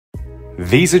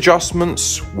These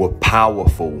adjustments were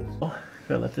powerful.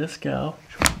 Gotta let this go.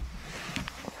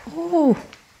 Oh.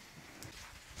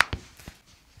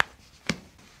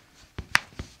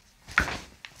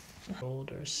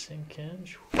 Shoulders sink in.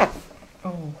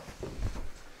 Oh.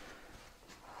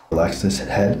 Relax this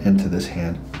head into this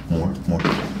hand. More.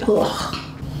 Ugh.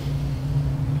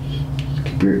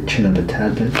 Keep your chin up a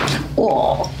tad bit.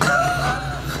 Oh.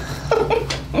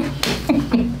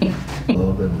 A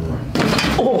little bit more.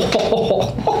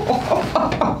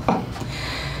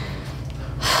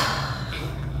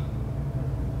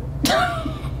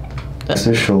 Relax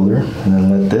this shoulder and then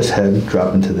let this head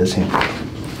drop into this hand.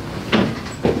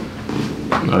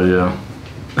 Oh yeah.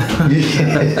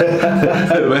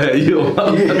 Man, you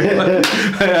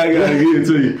hey, I gotta give it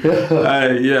to you.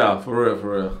 Hey, yeah, for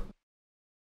real.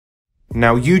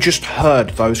 Now you just heard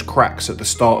those cracks at the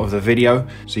start of the video,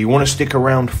 so you want to stick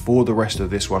around for the rest of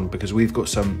this one because we've got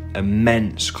some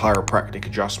immense chiropractic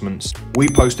adjustments. We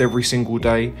post every single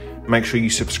day. Make sure you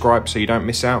subscribe so you don't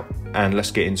miss out, and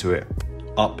let's get into it.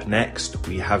 Up next,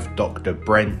 we have Dr.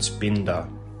 Brent Binder.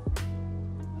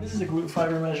 This is a glute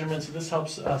fiber measurement, so this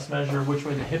helps us measure which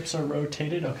way the hips are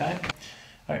rotated, okay?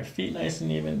 All right, feet nice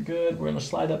and even, good. We're gonna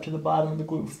slide up to the bottom of the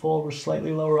glute fold. We're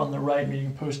slightly lower on the right,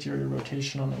 meaning posterior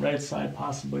rotation on the right side,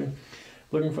 possibly.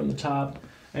 Looking from the top,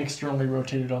 externally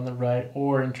rotated on the right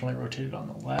or internally rotated on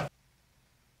the left.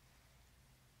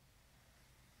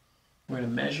 We're gonna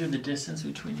measure the distance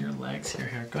between your legs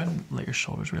here. Go ahead and let your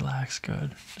shoulders relax,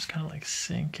 good. Just kind of like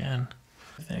sink in.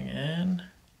 Everything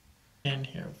in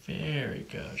here, very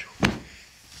good.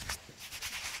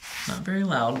 Not very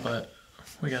loud, but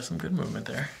we got some good movement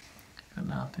there.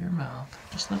 Good, out through your mouth.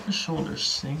 Just let the shoulders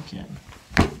sink in.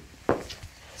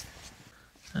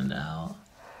 And out.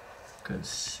 Good,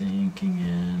 sinking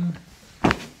in.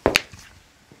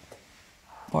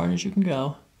 Far as you can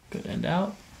go. Good, and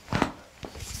out.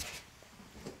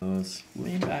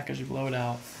 Lean back as you blow it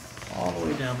out. All the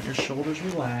way down, let your shoulders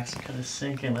relax. Kind of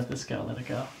sink in, let this go, let it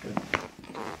go. Good.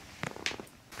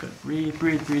 Good, breathe.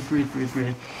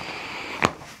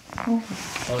 All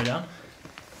the way down.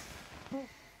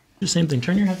 Do the same thing,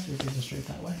 turn your head so you're facing straight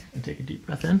that way. And take a deep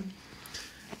breath in.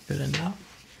 Good, and out.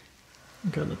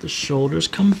 Good, let the shoulders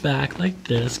come back like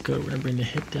this. Good, we're gonna bring the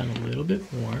hip down a little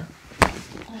bit more.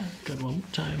 Good, one more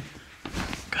time.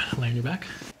 Good, lay on your back.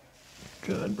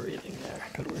 Good, breathing there.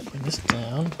 Good, we're gonna bring this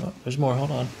down. Oh, there's more,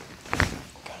 hold on.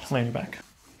 Good, lay on your back.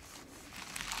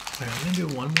 Okay, I'm gonna do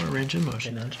one more range of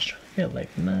motion. Now just try to get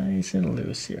like nice and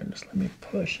loose here. And just let me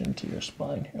push into your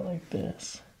spine here like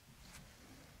this.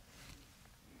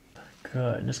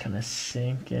 Good, just kind of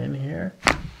sink in here.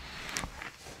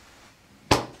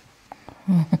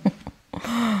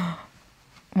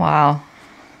 Wow.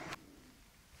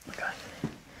 Okay.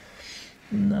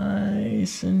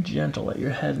 Nice and gentle. Let your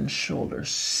head and shoulders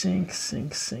sink in.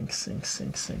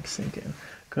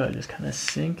 Good, just kind of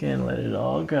sink in, let it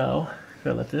all go.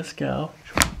 Good, let this go.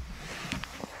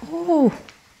 Oh.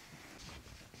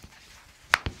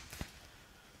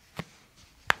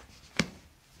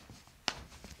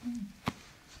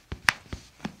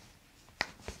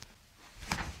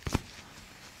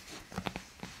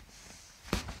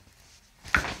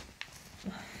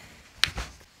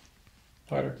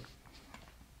 Harder. Did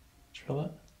you feel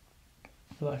that?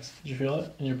 Relax. Did you feel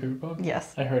it in your pubic bone?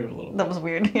 Yes. I heard it a little bit. That was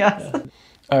weird, yes. Yeah.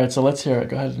 All right, so let's hear it.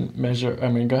 Go ahead and measure, go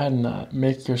ahead and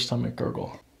make your stomach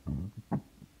gurgle.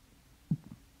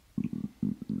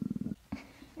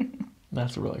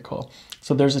 That's really cool.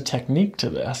 So there's a technique to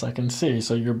this, I can see.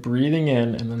 So you're breathing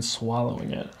in and then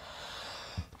swallowing it.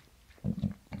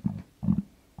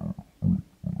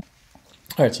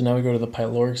 All right, so now we go to the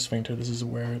pyloric sphincter. This is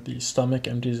where the stomach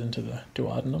empties into the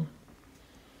duodenum.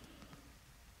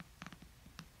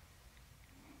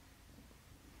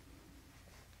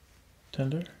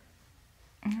 Tender.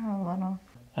 A little.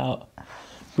 Out.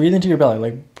 Breathe into your belly,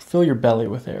 like fill your belly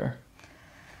with air.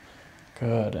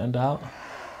 Good, and out.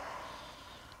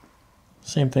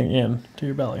 Same thing, in to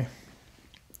your belly.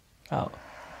 Out.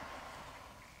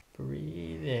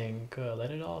 Breathing, good.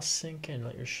 Let it all sink in.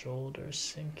 Let your shoulders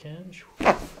sink in.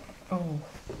 Oh.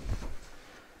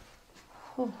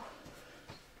 Oh.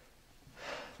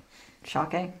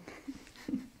 Shocking.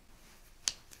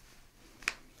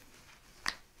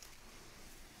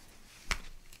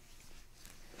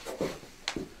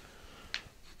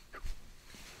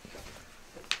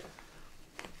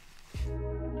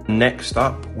 Next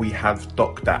up, we have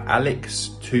Dr.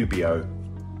 Alex Tubio.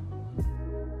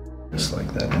 Just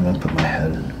like that. I'm gonna put my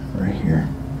head right here.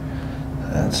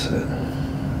 That's it.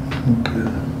 Good.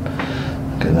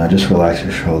 Good. Now just relax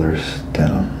your shoulders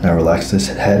down. Now relax this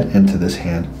head into this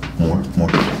hand. More.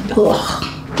 Ugh.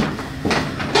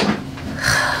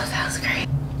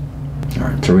 All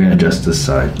right, so we're gonna adjust this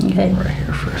side Okay. right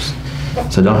here first.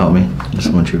 So don't help me,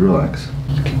 just want you to relax.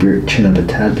 Keep your chin up a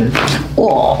tad bit.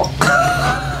 Oh.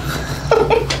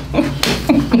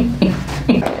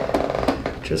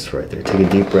 Just right there. Take a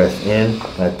deep breath in,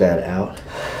 let that out.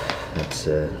 That's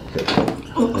good.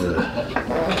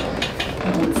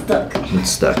 It's stuck. It's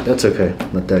stuck. That's okay.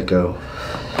 Let that go.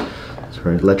 That's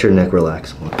right. Let your neck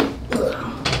relax more.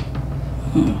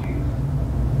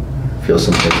 Feel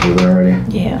some things moving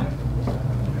already? Yeah.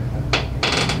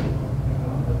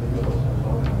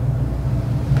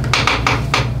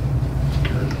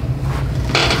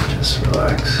 Just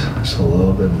relax. Just a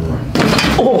little bit more.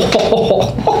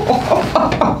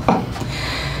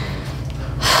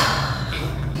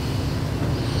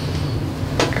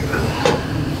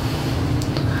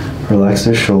 Relax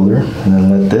this shoulder and then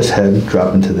let this head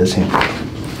drop into this hand.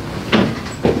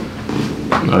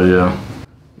 Oh yeah.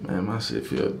 Man, my shit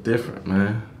feel different,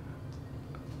 man.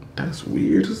 That's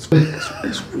weird. That's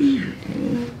weird,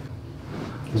 man.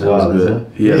 Wow, Sounds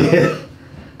isn't good. Yeah.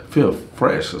 I feel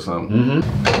fresh or something.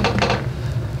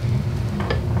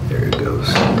 There it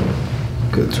goes.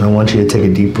 Good. So I want you to take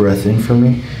a deep breath in for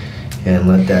me and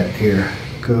let that air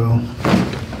go.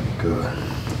 Good.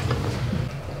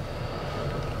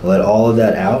 Let all of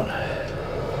that out.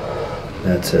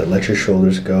 That's it. Let your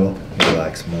shoulders go.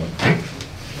 Relax more.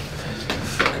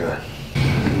 Good.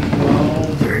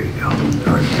 There you go.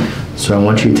 All right. So I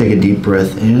want you to take a deep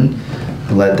breath in.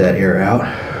 Let that air out.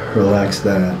 Relax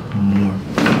that more.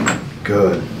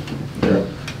 Good. Yeah.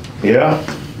 Yeah?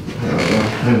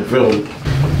 I feel it.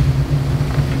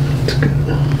 It's good.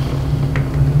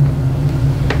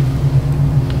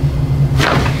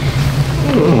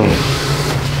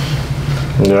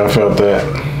 Yeah, I felt that.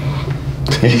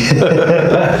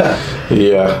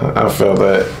 Yeah, I felt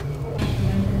that.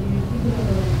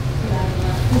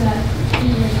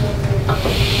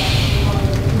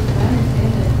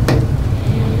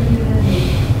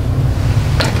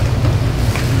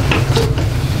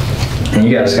 And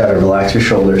you guys gotta relax your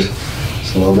shoulders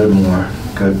just a little bit more.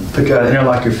 Good.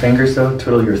 Interlock your fingers though.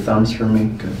 Twiddle your thumbs for me.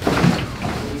 Good.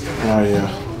 Oh yeah.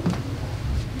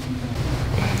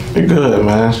 You're good,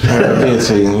 man. I did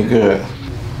to you. You're good.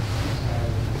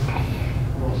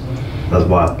 That was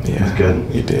wild. Yeah, That's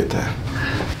good. You did that.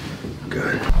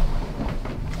 Good.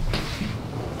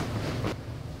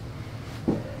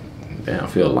 Damn, I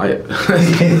feel light.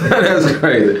 That's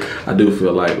crazy. I do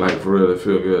feel light. Like for real, it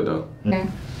feel good though. Okay.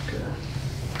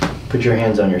 Put your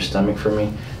hands on your stomach for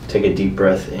me. Take a deep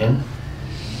breath in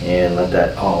and let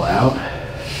that all out.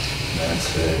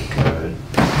 That's it. Good.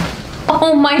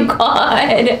 Oh my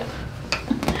god.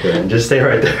 Good. And just stay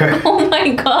right there. Oh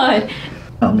my god.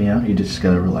 Help me out. You just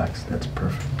gotta relax. That's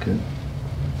perfect. Good.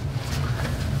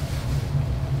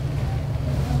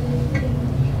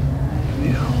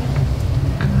 Yeah.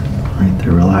 Good. Right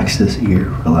there. Relax this ear.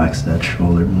 Relax that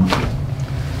shoulder more.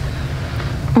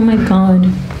 Oh my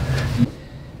god.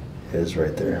 It is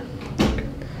right there. Okay.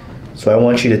 So I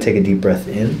want you to take a deep breath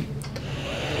in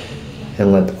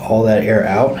and let all that air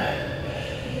out.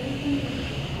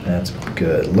 That's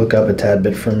good. Look up a tad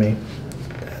bit for me.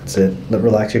 That's it.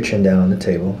 Relax your chin down on the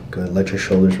table. Good. Let your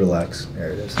shoulders relax.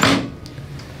 There it is. Good.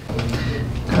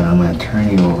 I'm going to turn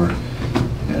you over.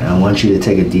 Good. I want you to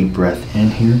take a deep breath in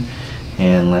here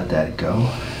and let that go.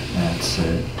 That's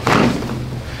it.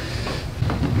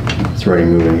 It's already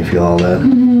moving. You feel all that?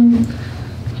 Mm-hmm.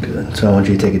 Good. So I want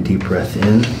you to take a deep breath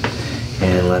in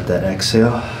and let that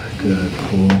exhale. Good.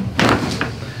 Pull.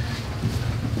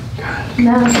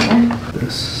 Good.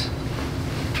 This.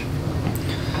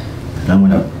 And I'm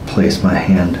going to place my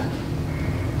hand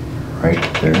right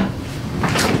there.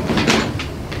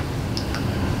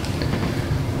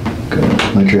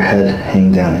 Good. Let your head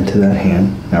hang down into that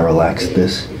hand. Now relax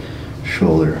this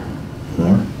shoulder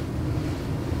more.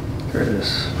 There it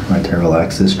is. Right there.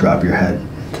 Relax this. Drop your head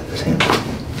into this hand.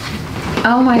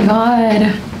 Oh my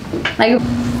god. Like.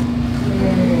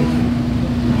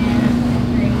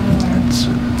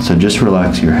 So just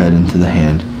relax your head into the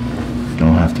hand. You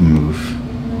don't have to move.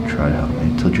 Try to help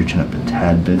me. Tilt your chin up a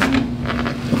tad bit.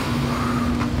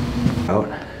 Out.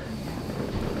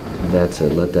 That's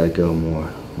it. Let that go more.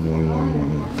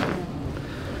 More.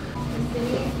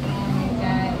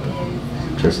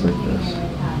 Just like this.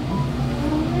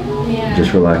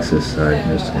 Just relax this side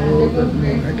just a little bit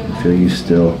more. I can feel you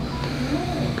still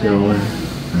going.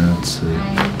 That's it.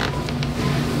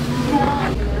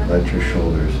 Let your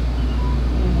shoulders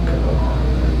go.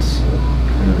 That's it.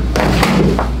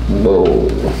 Whoa.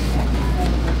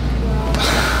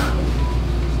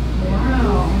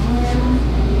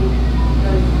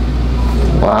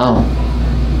 Wow.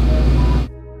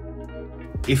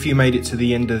 If you made it to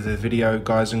the end of the video,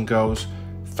 guys and girls,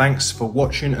 thanks for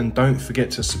watching, and don't forget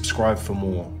to subscribe for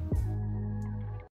more.